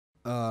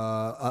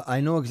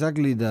I know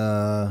exactly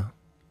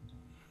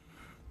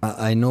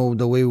I know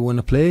the way we want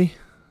to play,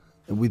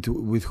 with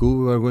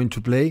who we are going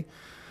to play,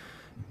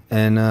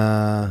 and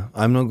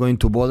I'm not going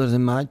to bother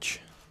them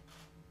much.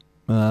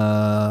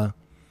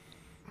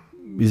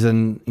 It's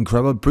an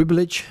incredible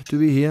privilege to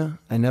be here.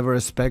 I never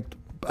expect.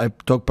 I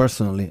talk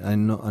personally.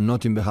 I'm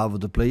not in behalf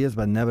of the players,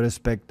 but never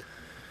expect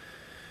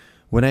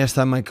when I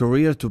start my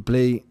career to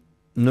play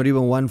not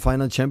even one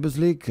final Champions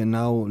League, and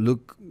now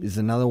look, it's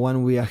another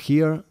one. We are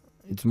here.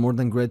 It's more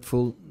than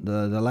grateful.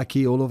 The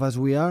lucky all of us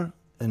we are,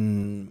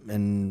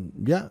 and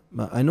yeah,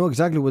 I know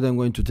exactly what I'm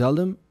going to tell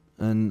them,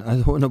 and I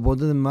don't want to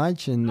bother them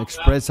much and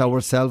express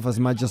ourselves as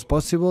much as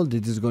possible.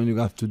 This is going to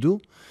have to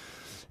do,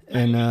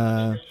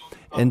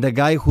 and the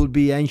guy who'll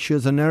be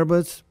anxious and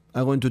nervous,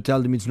 I'm going to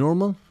tell them it's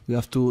normal. We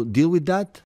have to deal with that.